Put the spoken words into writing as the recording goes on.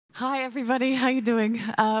Hi, everybody. How are you doing?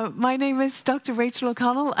 My name is Dr. Rachel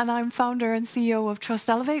O'Connell, and I'm founder and CEO of Trust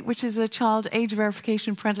Elevate, which is a child age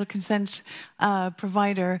verification parental consent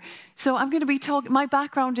provider. So I'm going to be talking. My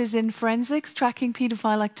background is in forensics, tracking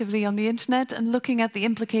paedophile activity on the internet, and looking at the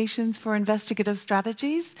implications for investigative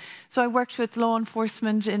strategies. So I worked with law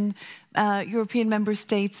enforcement in European member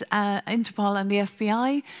states, Interpol, and the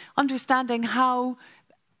FBI, understanding how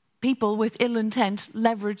people with ill intent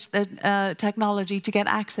leverage the technology to get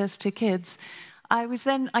access to kids.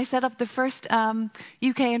 I set up the first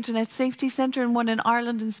UK Internet Safety Centre, and one in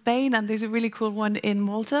Ireland and Spain, and there's a really cool one in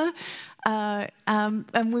Malta.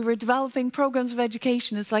 And we were developing programs of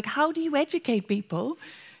education. It's like, how do you educate people,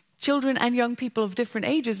 children and young people of different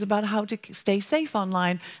ages, about how to stay safe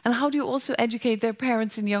online? And how do you also educate their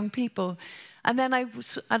parents and young people? And then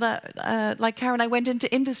like Karen, I went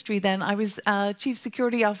into industry then. I was Chief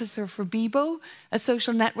Security Officer for Bebo, a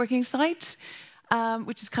social networking site,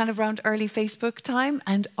 which is kind of around early Facebook time.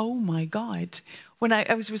 And oh my God, when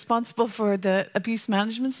I was responsible for the abuse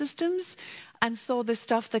management systems and saw the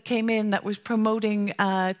stuff that came in that was promoting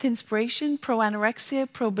thinspiration,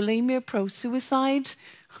 pro-anorexia, pro-bulimia, pro-suicide.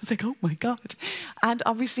 I was like, oh my God. And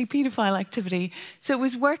obviously pedophile activity. So it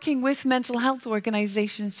was working with mental health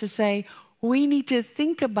organizations to say, we need to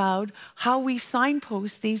think about how we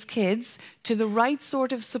signpost these kids to the right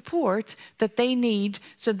sort of support that they need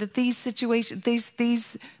so that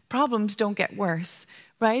these problems don't get worse,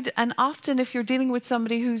 right? And often if you're dealing with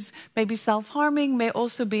somebody who's maybe self-harming, may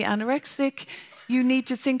also be anorexic, you need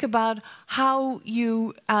to think about how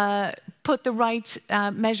you put the right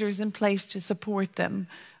measures in place to support them.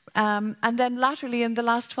 And then laterally, in the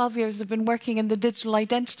last 12 years, I've been working in the digital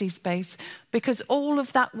identity space because all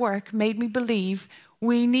of that work made me believe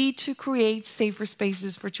we need to create safer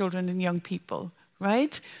spaces for children and young people,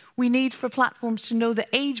 right? We need for platforms to know the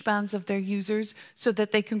age bands of their users so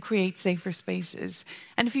that they can create safer spaces.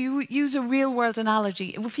 And if you use a real-world analogy,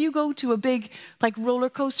 if you go to a big, like, roller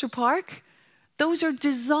coaster park, those are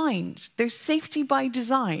designed. They're safety by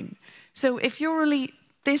design. So if you're only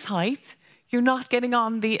this height, you're not getting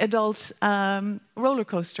on the adult roller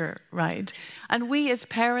coaster ride. And we as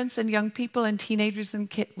parents and young people and teenagers and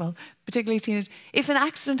kids, well, particularly teenagers, if an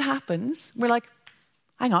accident happens, we're like,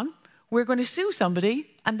 hang on, we're going to sue somebody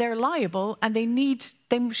and they're liable and they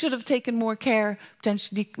should have taken more care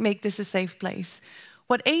potentially to make this a safe place.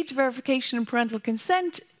 What age verification and parental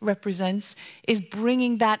consent represents is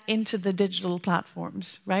bringing that into the digital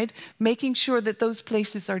platforms, right? Making sure that those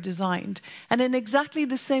places are designed. And in exactly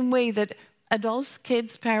the same way that adults,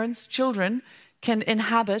 kids, parents, children can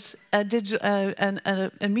inhabit an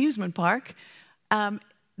amusement park,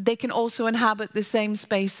 they can also inhabit the same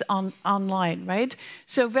space online, right?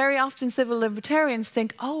 So very often civil libertarians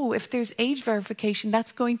think, oh, if there's age verification,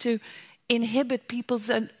 that's going to inhibit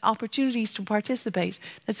people's opportunities to participate.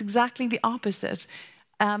 That's exactly the opposite.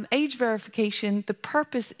 Age verification, the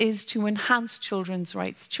purpose is to enhance children's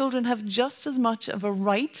rights. Children have just as much of a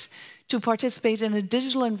right to participate in a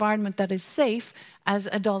digital environment that is safe as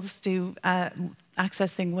adults do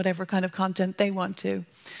accessing whatever kind of content they want to.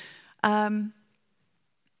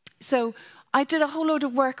 So I did a whole load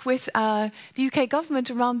of work with the UK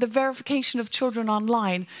government around the verification of children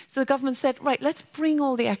online. So the government said, right, let's bring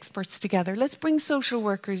all the experts together. Let's bring social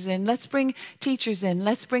workers in. Let's bring teachers in.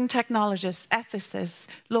 Let's bring technologists, ethicists,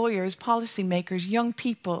 lawyers, policymakers, young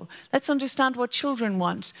people. Let's understand what children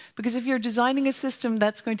want. Because if you're designing a system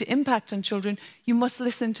that's going to impact on children, you must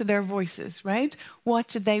listen to their voices, right? What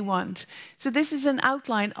do they want? So this is an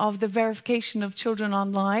outline of the verification of children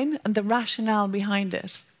online and the rationale behind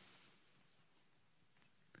it.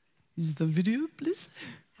 Is the video, please?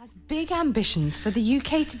 Has big ambitions for the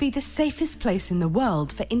UK to be the safest place in the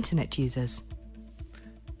world for internet users.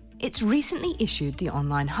 It's recently issued the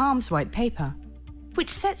Online Harms White Paper, which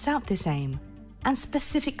sets out this aim and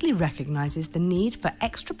specifically recognises the need for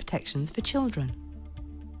extra protections for children.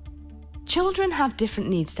 Children have different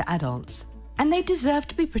needs to adults, and they deserve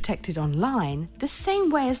to be protected online the same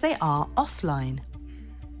way as they are offline.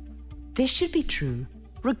 This should be true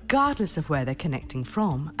regardless of where they're connecting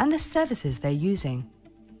from and the services they're using.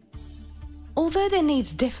 Although their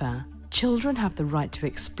needs differ, children have the right to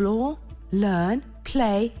explore, learn,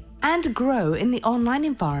 play, and grow in the online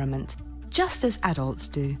environment, just as adults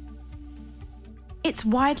do. It's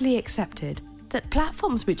widely accepted that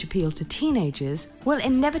platforms which appeal to teenagers will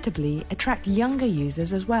inevitably attract younger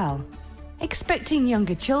users as well. Expecting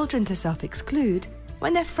younger children to self-exclude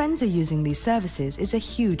when their friends are using these services is a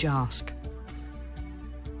huge ask.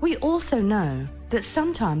 We also know that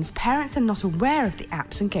sometimes parents are not aware of the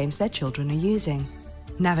apps and games their children are using.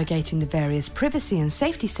 Navigating the various privacy and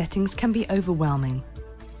safety settings can be overwhelming.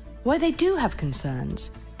 While they do have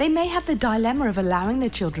concerns, they may have the dilemma of allowing their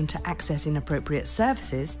children to access inappropriate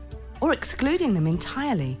services or excluding them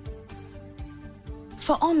entirely.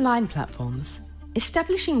 For online platforms,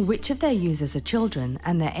 establishing which of their users are children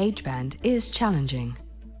and their age band is challenging.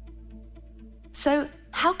 So,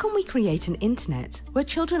 how can we create an internet where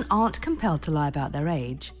children aren't compelled to lie about their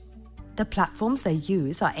age, the platforms they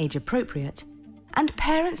use are age appropriate, and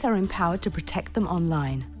parents are empowered to protect them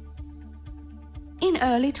online? In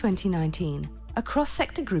early 2019, a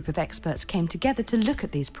cross-sector group of experts came together to look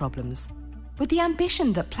at these problems, with the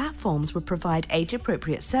ambition that platforms would provide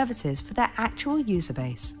age-appropriate services for their actual user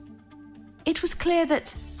base. It was clear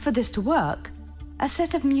that, for this to work, a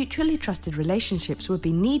set of mutually trusted relationships would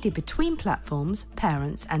be needed between platforms,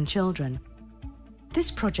 parents, and children.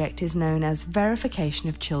 This project is known as Verification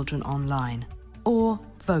of Children Online, or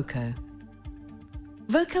VOCO.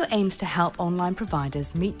 VOCO aims to help online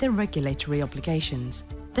providers meet their regulatory obligations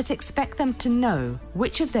that expect them to know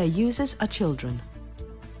which of their users are children.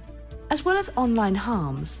 As well as online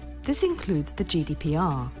harms, this includes the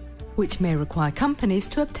GDPR, which may require companies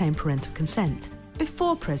to obtain parental consent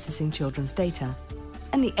before processing children's data,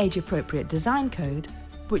 and the Age-Appropriate Design Code,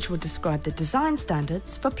 which will describe the design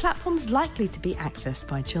standards for platforms likely to be accessed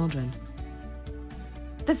by children.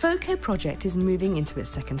 The VOCO project is moving into its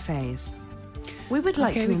second phase. We would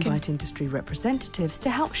like to invite industry representatives to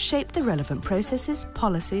help shape the relevant processes,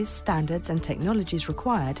 policies, standards and technologies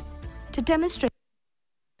required to demonstrate.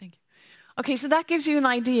 Thank you. Okay, so that gives you an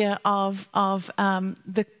idea of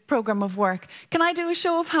the program of work. Can I do a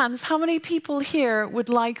show of hands? How many people here would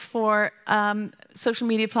like for social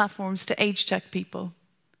media platforms to age check people?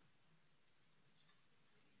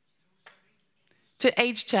 To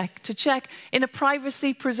age check, to check in a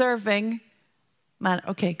privacy preserving manner.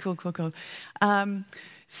 Okay, cool.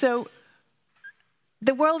 So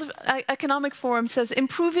the World Economic Forum says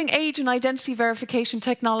improving age and identity verification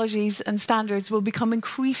technologies and standards will become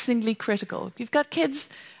increasingly critical. You've got kids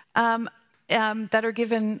that are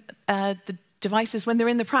given the devices when they're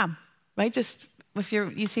in the pram, right? Just if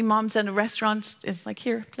you see moms in a restaurant, it's like,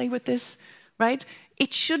 here, play with this, right?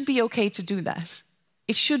 It should be okay to do that.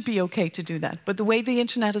 It should be okay to do that. But the way the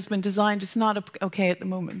internet has been designed, it's not okay at the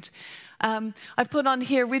moment. I've put on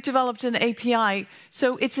here, we've developed an API.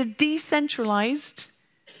 So it's a decentralized,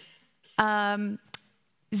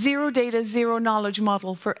 zero data, zero knowledge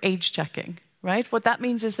model for age checking, right? What that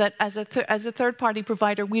means is that as a third-party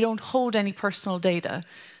provider, we don't hold any personal data.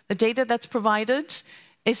 The data that's provided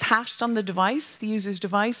is hashed on the device, the user's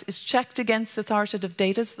device, is checked against authoritative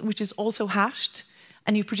data, which is also hashed,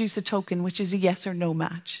 and you produce a token, which is a yes or no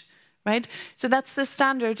match, right? So that's the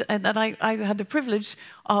standard that I had the privilege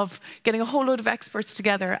of getting a whole load of experts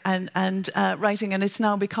together and writing, and it's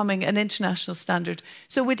now becoming an international standard.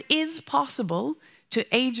 So it is possible to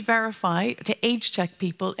age verify, to age check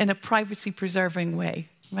people in a privacy-preserving way,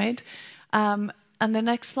 right? And the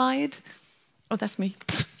next slide. Oh, that's me.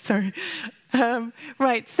 Sorry.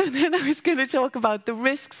 Right, so then I was going to talk about the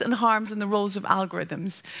risks and harms and the roles of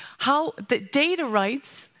algorithms. How the data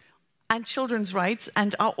rights and children's rights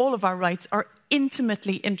and all of our rights are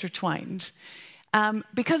intimately intertwined.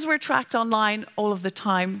 Because we're tracked online all of the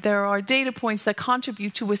time, there are data points that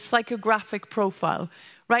contribute to a psychographic profile.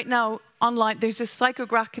 Right now, online, there's a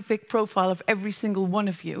psychographic profile of every single one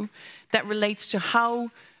of you that relates to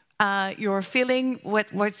how you're feeling,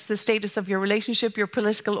 what's the status of your relationship, your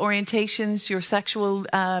political orientations, your sexual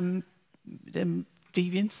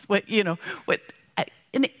deviance,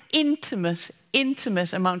 an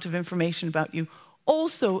intimate amount of information about you,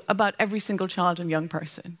 also about every single child and young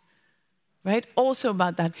person, right? Also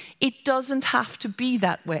about that. It doesn't have to be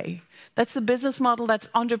that way. That's the business model that's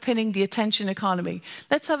underpinning the attention economy.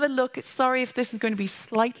 Let's have a look. Sorry if this is going to be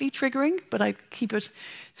slightly triggering, but I keep it.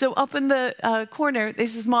 So up in the corner,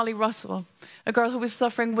 this is Molly Russell, a girl who was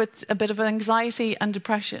suffering with a bit of anxiety and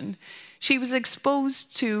depression. She was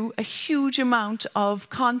exposed to a huge amount of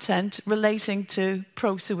content relating to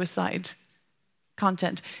pro-suicide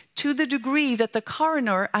content, to the degree that the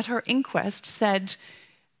coroner at her inquest said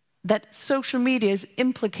that social media is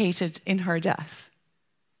implicated in her death.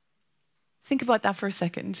 Think about that for a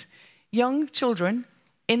second. Young children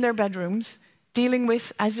in their bedrooms dealing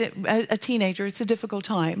with, as a teenager, it's a difficult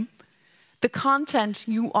time. The content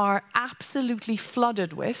you are absolutely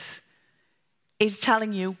flooded with is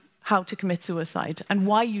telling you how to commit suicide and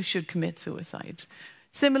why you should commit suicide.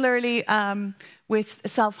 Similarly, with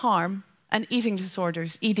self-harm and eating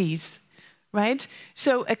disorders, EDs, right?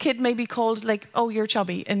 So a kid may be called like, oh, you're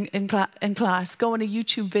chubby in class, go on a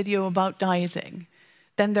YouTube video about dieting.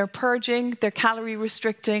 Then they're purging, they're calorie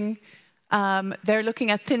restricting, They're looking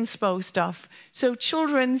at thinspo stuff. So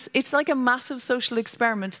it's like a massive social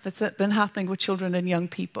experiment that's been happening with children and young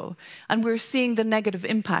people. And we're seeing the negative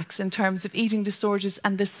impacts in terms of eating disorders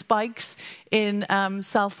and the spikes in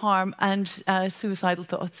self-harm and suicidal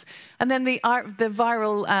thoughts. And then the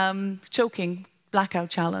viral choking blackout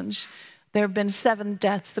challenge. There have been 7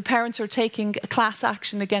 deaths. The parents are taking a class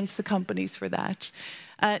action against the companies for that.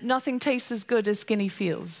 Nothing tastes as good as skinny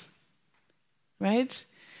feels, right?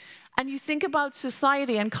 And you think about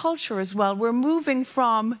society and culture as well. We're moving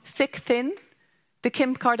from thick, thin, the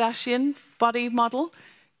Kim Kardashian body model,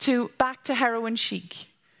 back to heroin chic.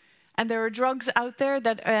 And there are drugs out there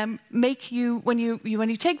that make you, when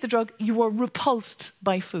you take the drug, you are repulsed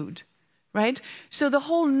by food, right? So the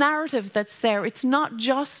whole narrative that's there, it's not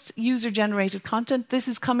just user-generated content. This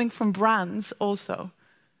is coming from brands also.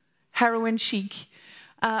 Heroin chic.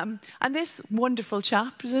 And this wonderful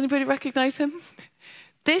chap, does anybody recognize him?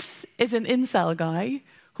 This is an incel guy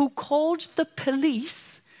who called the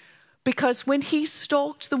police because when he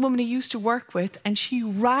stalked the woman he used to work with and she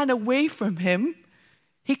ran away from him,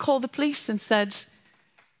 he called the police and said,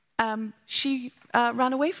 she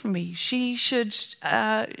ran away from me. She's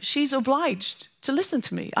obliged to listen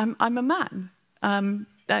to me. I'm a man,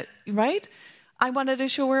 right? I wanted to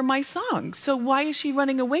show her my song. So why is she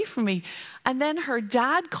running away from me? And then her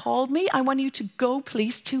dad called me. I want you to go,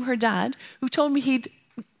 please, to her dad, who told me he'd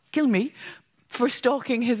kill me for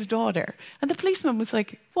stalking his daughter. And the policeman was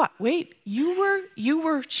like, what, wait, you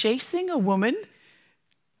were chasing a woman?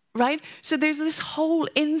 Right? So there's this whole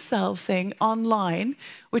incel thing online,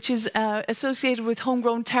 which is associated with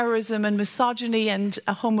homegrown terrorism and misogyny and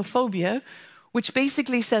homophobia, which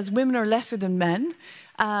basically says women are lesser than men.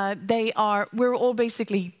 We're all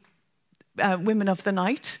basically women of the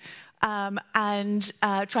night. And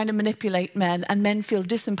trying to manipulate men, and men feel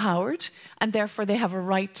disempowered, and therefore they have a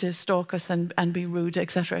right to stalk us and be rude,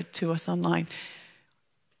 etc., to us online.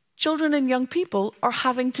 Children and young people are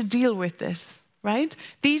having to deal with this, right?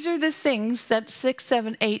 These are the things that 6,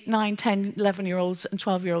 7, 8, 9, 10, 11-year-olds and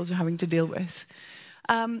 12-year-olds are having to deal with.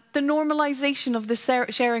 The normalization of the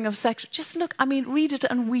sharing of sex, just look, I mean, read it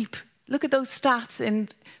and weep. Look at those stats.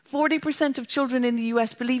 40% of children in the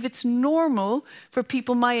US believe it's normal for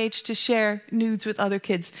people my age to share nudes with other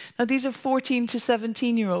kids. Now, these are 14 to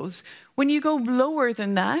 17-year-olds. When you go lower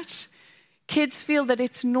than that, kids feel that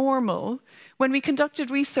it's normal. When we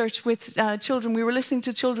conducted research with children, we were listening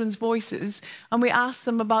to children's voices, and we asked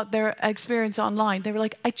them about their experience online. They were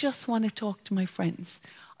like, I just want to talk to my friends.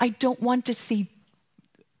 I don't want to see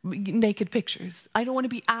naked pictures. I don't want to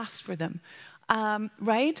be asked for them.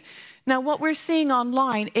 Right? Now, what we're seeing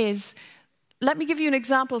online is, let me give you an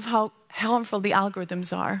example of how harmful the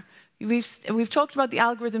algorithms are. We've talked about the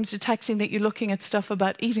algorithms detecting that you're looking at stuff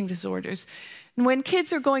about eating disorders. And when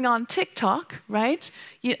kids are going on TikTok, right,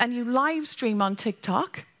 and you live stream on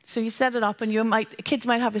TikTok, so you set it up and kids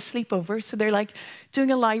might have a sleepover, so they're like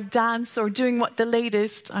doing a live dance or doing what the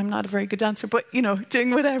latest, I'm not a very good dancer, but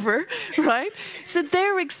doing whatever, right? So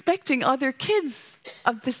they're expecting other kids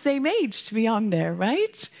of the same age to be on there,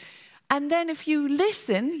 right? And then if you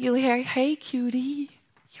listen, you'll hear, hey cutie,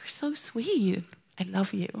 you're so sweet, I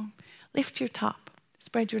love you. Lift your top,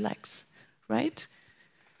 spread your legs, right?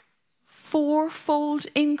 4-fold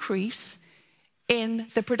increase in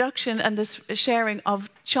the production and the sharing of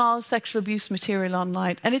child sexual abuse material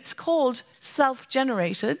online. And it's called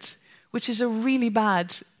self-generated, which is a really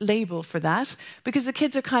bad label for that, because the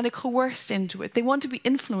kids are kind of coerced into it. They want to be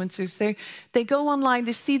influencers. They go online,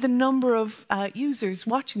 they see the number of users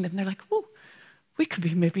watching them, and they're like, whoa, we could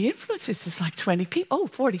be maybe influencers. There's like 20 people,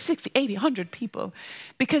 40, 60, 80, 100 people.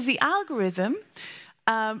 Because the algorithm,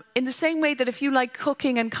 in the same way that if you like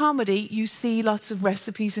cooking and comedy, you see lots of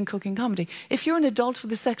recipes in cooking comedy. If you're an adult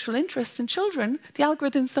with a sexual interest in children, the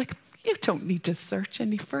algorithm's like, you don't need to search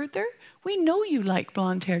any further. We know you like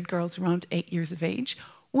blonde-haired girls around 8 years of age.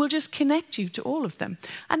 We'll just connect you to all of them.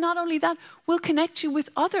 And not only that, we'll connect you with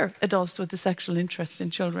other adults with a sexual interest in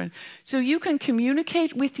children. So you can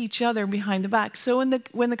communicate with each other behind the back. So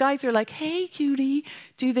when the guys are like, hey, cutie,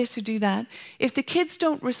 do this or do that, if the kids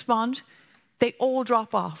don't respond, they all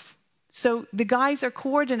drop off. So the guys are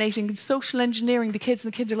coordinating and social engineering the kids,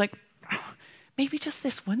 and the kids are like, oh, maybe just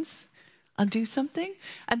this once, I'll do something.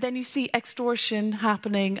 And then you see extortion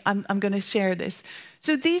happening, I'm going to share this.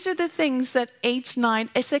 So these are the things that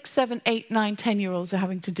 6, 7, 8, 9, 10-year-olds are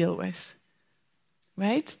having to deal with,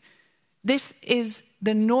 right? This is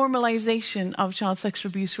the normalization of child sexual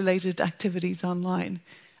abuse-related activities online.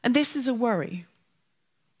 And this is a worry.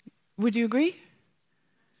 Would you agree?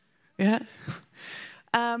 Yeah.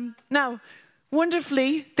 Now,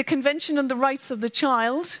 wonderfully, the Convention on the Rights of the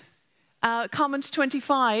Child Comment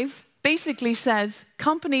 25 basically says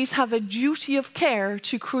companies have a duty of care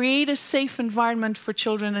to create a safe environment for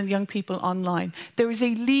children and young people online. There is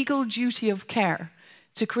a legal duty of care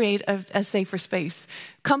to create a safer space.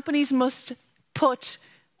 Companies must put,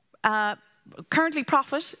 currently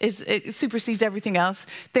profit it supersedes everything else.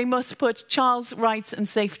 They must put child's rights and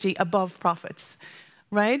safety above profits.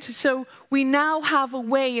 Right? So we now have a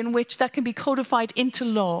way in which that can be codified into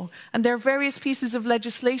law. And there are various pieces of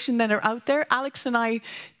legislation that are out there. Alex and I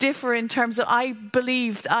differ in terms of, I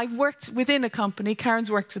believe, I've worked within a company,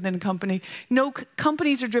 Karen's worked within a company. No,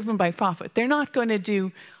 companies are driven by profit. They're not going to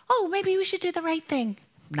do, oh, maybe we should do the right thing.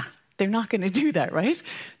 Nah, they're not going to do that, right?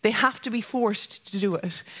 They have to be forced to do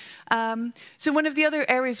it. So one of the other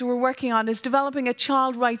areas we're working on is developing a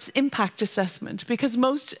child rights impact assessment, because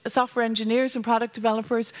most software engineers and product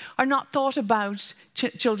developers are not thought about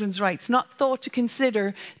children's rights, not thought to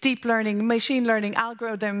consider deep learning, machine learning,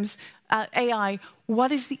 algorithms, AI.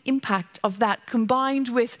 What is the impact of that combined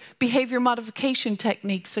with behavior modification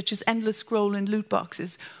techniques such as endless scroll and loot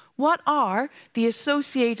boxes? What are the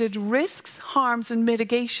associated risks, harms, and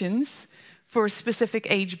mitigations for specific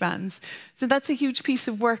age bands? So that's a huge piece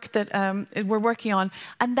of work that we're working on.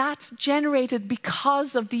 And that's generated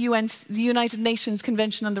because of the United Nations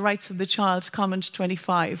Convention on the Rights of the Child, Comment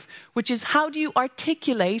 25, which is how do you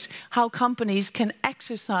articulate how companies can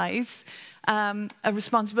exercise a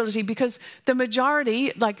responsibility, because the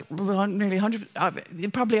majority, like nearly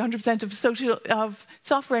 100, probably 100% of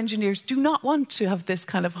software engineers do not want to have this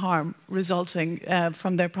kind of harm resulting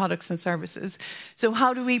from their products and services. So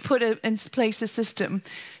how do we put in place a system?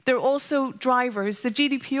 There are also drivers. The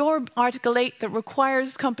GDPR Article 8 that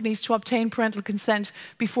requires companies to obtain parental consent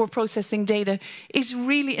before processing data is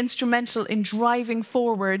really instrumental in driving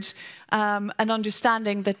forward an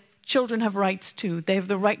understanding that children have rights too. They have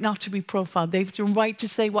the right not to be profiled. They have the right to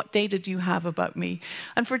say, what data do you have about me?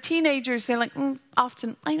 And for teenagers, they're like,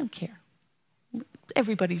 often, I don't care.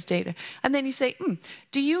 Everybody's data. And then you say,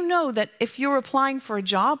 do you know that if you're applying for a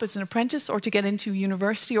job as an apprentice or to get into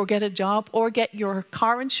university or get a job or get your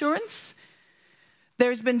car insurance,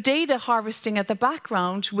 there's been data harvesting at the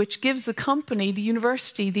background which gives the company, the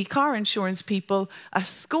university, the car insurance people a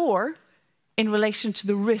score in relation to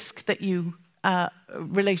the risk that you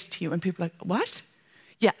relates to you. And people are like, what?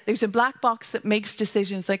 Yeah, there's a black box that makes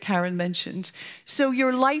decisions like Karen mentioned. So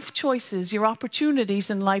your life choices, your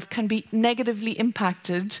opportunities in life can be negatively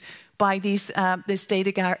impacted by this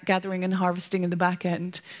data gathering and harvesting in the back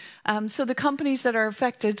end. So the companies that are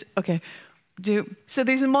affected, so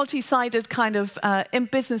there's a multi-sided kind of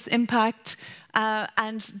business impact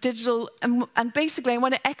and digital, and basically I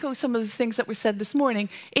want to echo some of the things that were said this morning.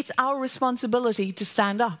 It's our responsibility to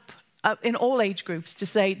stand up in all age groups to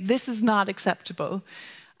say, this is not acceptable.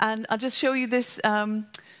 And I'll just show you this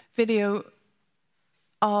video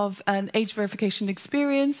of an age verification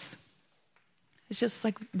experience. It's just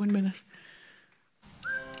like 1 minute.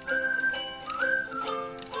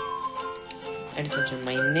 I just enter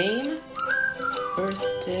my name,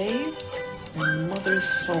 birthday, and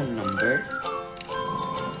mother's phone number.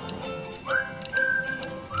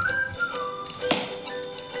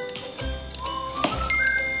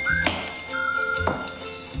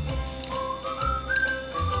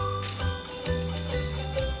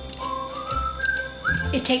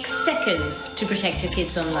 It takes seconds to protect your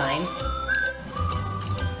kids online.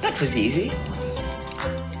 That was easy.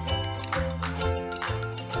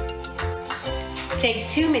 Take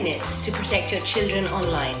 2 minutes to protect your children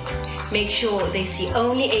online. Make sure they see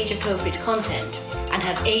only age-appropriate content and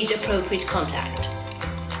have age-appropriate contact.